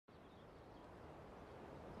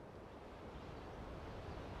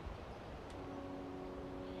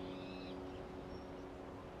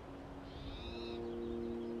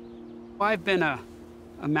I've been a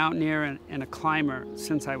mountaineer and a climber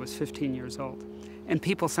since I was 15 years old. And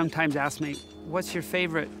people sometimes ask me, what's your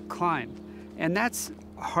favorite climb? And that's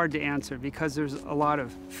hard to answer because there's a lot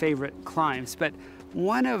of favorite climbs. But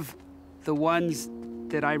one of the ones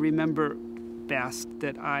that I remember best,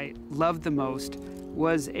 that I loved the most,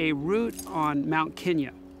 was a route on Mount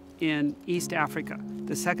Kenya in East Africa,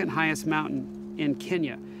 the second highest mountain in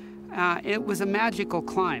Kenya. It was a magical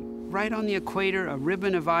climb, right on the equator, a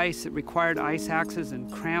ribbon of ice that required ice axes and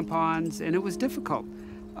crampons, and it was difficult.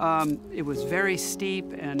 It was very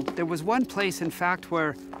steep, and there was one place, in fact,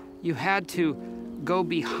 where you had to go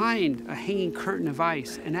behind a hanging curtain of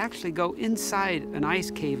ice and actually go inside an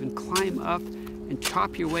ice cave and climb up and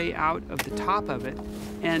chop your way out of the top of it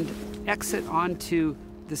and exit onto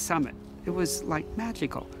the summit. It was like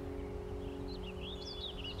magical.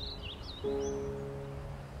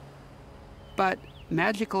 But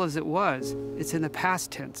magical as it was, it's in the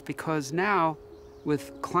past tense, because now,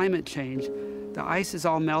 with climate change, the ice is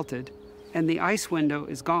all melted and the ice window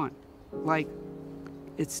is gone. Like,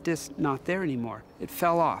 it's just not there anymore. It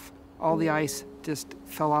fell off. All the ice just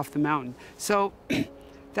fell off the mountain. So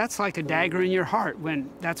that's like a dagger in your heart when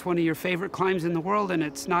that's one of your favorite climbs in the world and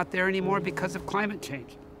it's not there anymore because of climate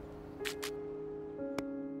change.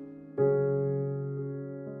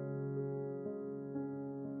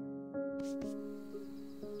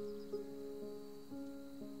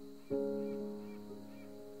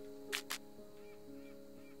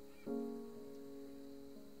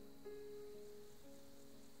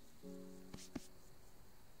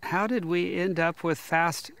 How did we end up with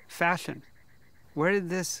fast fashion? Where did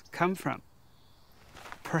this come from?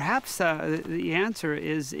 Perhaps the answer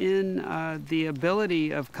is in the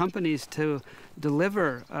ability of companies to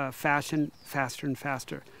deliver fashion faster and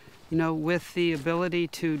faster. You know, with the ability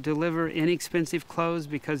to deliver inexpensive clothes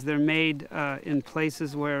because they're made in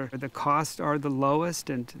places where the costs are the lowest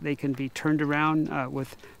and they can be turned around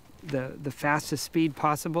with the fastest speed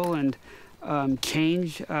possible and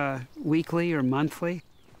change weekly or monthly.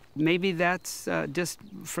 Maybe that's just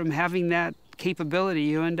from having that capability,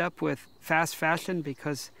 you end up with fast fashion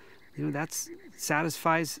because, you know, that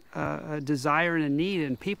satisfies a desire and a need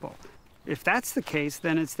in people. If that's the case,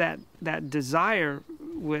 then it's that desire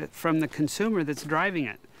from the consumer that's driving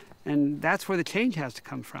it. And that's where the change has to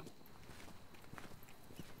come from.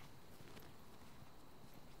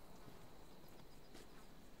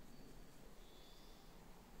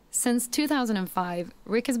 Since 2005,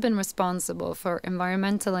 Rick has been responsible for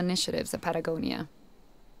environmental initiatives at Patagonia.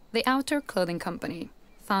 The outdoor clothing company,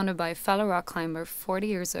 founded by a fellow rock climber 40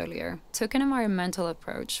 years earlier, took an environmental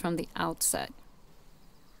approach from the outset.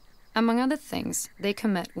 Among other things, they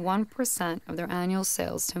commit 1% of their annual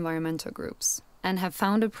sales to environmental groups and have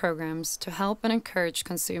founded programs to help and encourage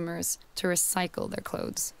consumers to recycle their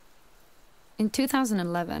clothes. In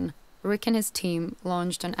 2011, Rick and his team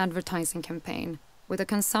launched an advertising campaign with a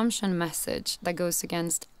consumption message that goes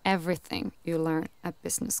against everything you learn at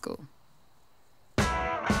business school.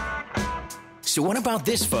 So what about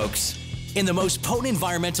this, folks? In the most potent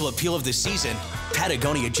environmental appeal of the season,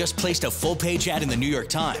 Patagonia just placed a full-page ad in the New York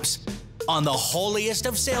Times on the holiest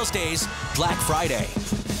of sales days, Black Friday.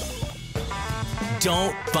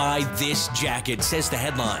 "Don't buy this jacket," says the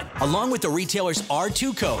headline, along with the retailer's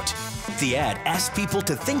R2 code. The ad asks people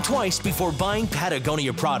to think twice before buying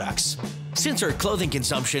Patagonia products, since our clothing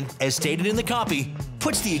consumption, as stated in the copy,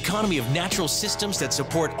 puts the economy of natural systems that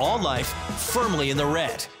support all life firmly in the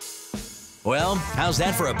red. Well, how's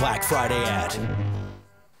that for a Black Friday ad?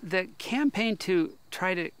 The campaign to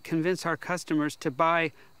try to convince our customers to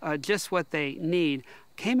buy just what they need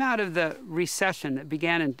came out of the recession that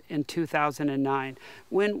began in 2009,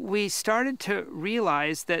 when we started to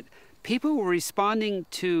realize that people were responding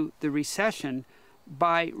to the recession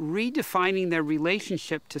by redefining their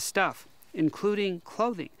relationship to stuff, including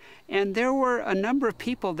clothing. And there were a number of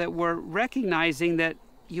people that were recognizing that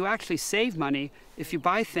you actually save money if you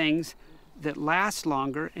buy things that last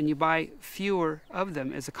longer and you buy fewer of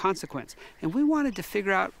them as a consequence. And we wanted to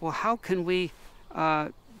figure out, well, how can we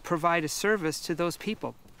provide a service to those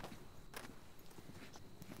people?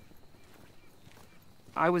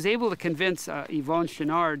 I was able to convince Yvon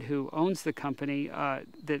Chouinard, who owns the company,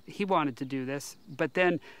 that he wanted to do this. But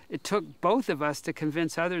then it took both of us to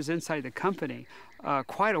convince others inside the company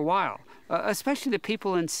quite a while, especially the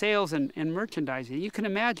people in sales and merchandising. You can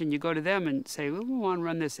imagine you go to them and say, well, we want to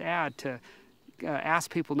run this ad to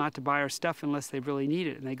ask people not to buy our stuff unless they really need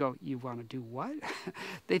it. And they go, you want to do what?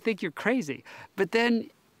 They think you're crazy. But then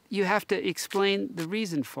you have to explain the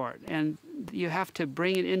reason for it. And you have to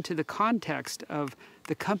bring it into the context of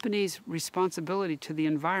the company's responsibility to the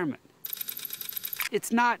environment.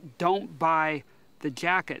 it's not don't buy the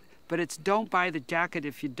jacket, but it's don't buy the jacket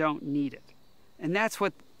if you don't need it. And that's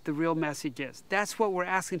what the real message is. That's what we're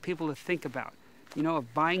asking people to think about. You know,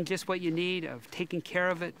 of buying just what you need, of taking care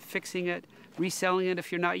of it, fixing it, reselling it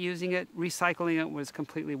if you're not using it, recycling it when it's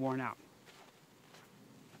completely worn out.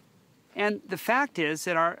 And the fact is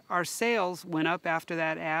that our sales went up after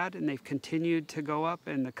that ad, and they've continued to go up,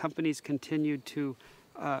 and the company's continued to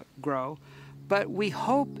grow. But we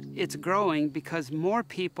hope it's growing because more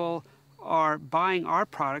people are buying our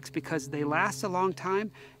products because they last a long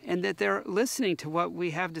time, and that they're listening to what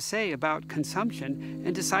we have to say about consumption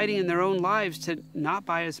and deciding in their own lives to not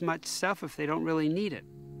buy as much stuff if they don't really need it.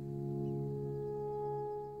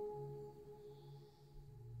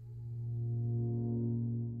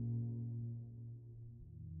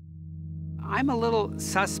 I'm a little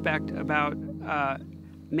suspect about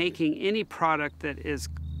making any product that is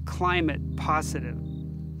climate positive,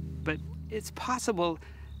 but it's possible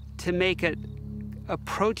to make it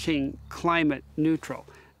approaching climate neutral.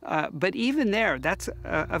 But even there, that's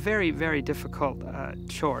a very, very difficult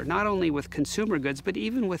chore, not only with consumer goods, but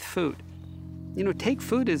even with food. You know, take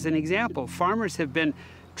food as an example. Farmers have been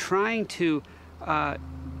trying to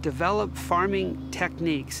develop farming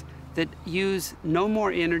techniques that use no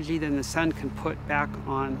more energy than the sun can put back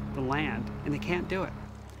on the land, and they can't do it.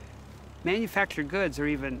 Manufactured goods are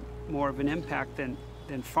even more of an impact than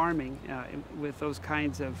farming with those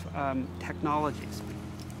kinds of technologies.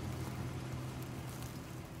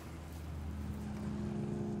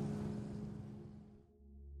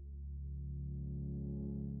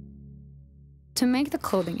 To make the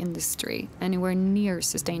clothing industry anywhere near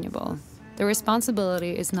sustainable, the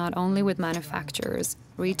responsibility is not only with manufacturers,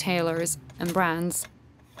 retailers, and brands.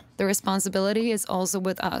 The responsibility is also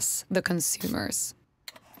with us, the consumers.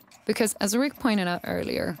 Because as Rick pointed out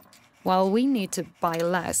earlier, while we need to buy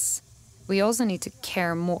less, we also need to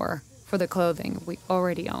care more for the clothing we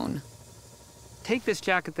already own. Take this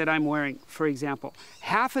jacket that I'm wearing, for example.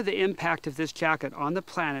 Half of the impact of this jacket on the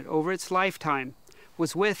planet over its lifetime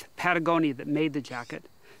was with Patagonia that made the jacket.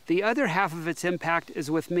 The other half of its impact is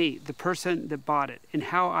with me, the person that bought it, and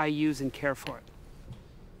how I use and care for it.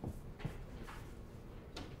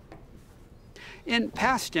 In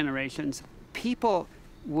past generations, people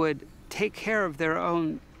would take care of their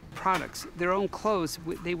own products, their own clothes.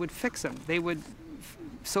 They would fix them. They would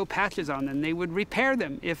sew patches on them. They would repair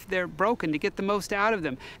them if they're broken to get the most out of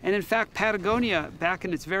them. And in fact, Patagonia, back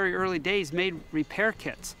in its very early days, made repair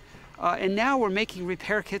kits. And now we're making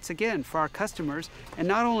repair kits again for our customers. And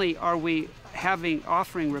not only are we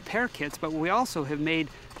offering repair kits, but we also have made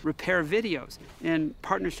repair videos in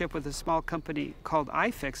partnership with a small company called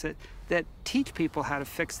iFixit that teach people how to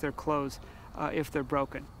fix their clothes if they're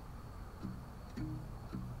broken.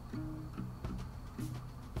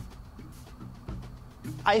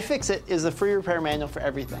 iFixit is the free repair manual for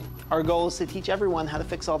everything. Our goal is to teach everyone how to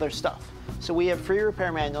fix all their stuff. So we have free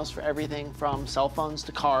repair manuals for everything from cell phones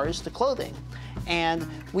to cars to clothing. And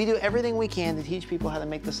we do everything we can to teach people how to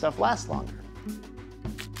make the stuff last longer.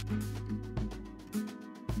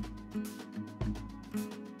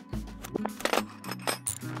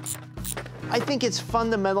 I think it's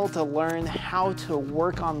fundamental to learn how to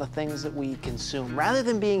work on the things that we consume. Rather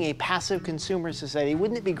than being a passive consumer society,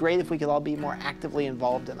 wouldn't it be great if we could all be more actively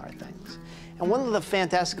involved in our things? And one of the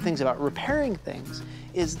fantastic things about repairing things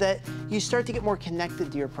is that you start to get more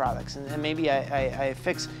connected to your products. And maybe I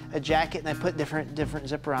fix a jacket and I put different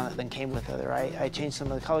zipper on it than came with it, or I change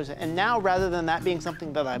some of the colors. And now, rather than that being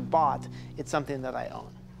something that I bought, it's something that I own.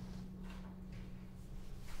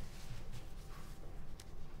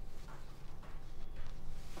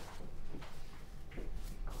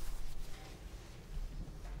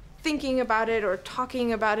 Thinking about it or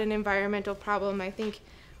talking about an environmental problem, I think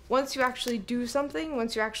once you actually do something,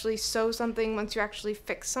 once you actually sew something, once you actually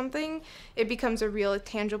fix something, it becomes a real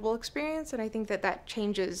tangible experience, and I think that that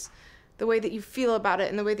changes the way that you feel about it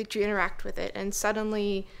and the way that you interact with it, and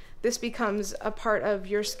suddenly this becomes a part of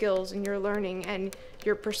your skills and your learning and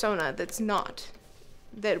your persona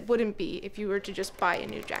that wouldn't be if you were to just buy a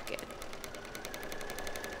new jacket.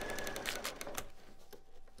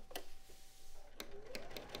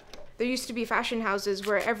 There used to be fashion houses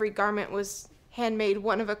where every garment was handmade,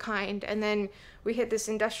 one of a kind, and then we hit this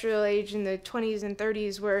industrial age in the 20s and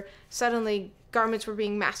 30s where suddenly garments were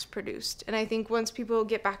being mass-produced. And I think once people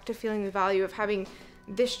get back to feeling the value of having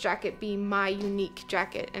this jacket be my unique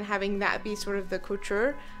jacket and having that be sort of the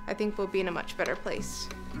couture, I think we'll be in a much better place.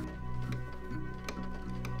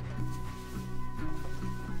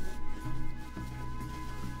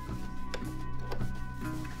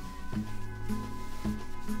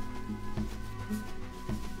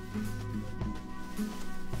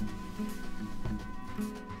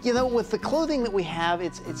 You know, with the clothing that we have,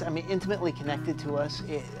 it's I mean, intimately connected to us.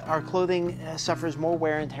 Our clothing suffers more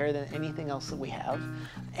wear and tear than anything else that we have.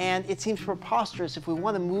 And it seems preposterous if we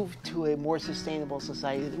want to move to a more sustainable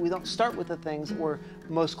society that we don't start with the things that we're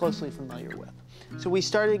most closely familiar with. So we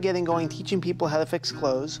started getting going, teaching people how to fix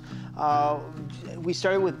clothes. We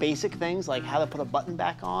started with basic things like how to put a button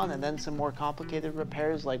back on, and then some more complicated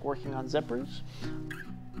repairs like working on zippers.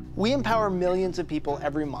 We empower millions of people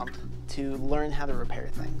every month to learn how to repair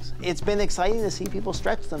things. It's been exciting to see people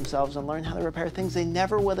stretch themselves and learn how to repair things they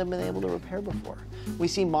never would have been able to repair before. We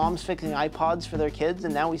see moms fixing iPods for their kids,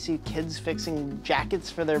 and now we see kids fixing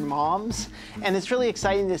jackets for their moms. And it's really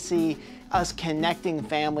exciting to see us connecting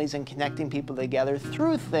families and connecting people together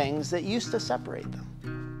through things that used to separate them.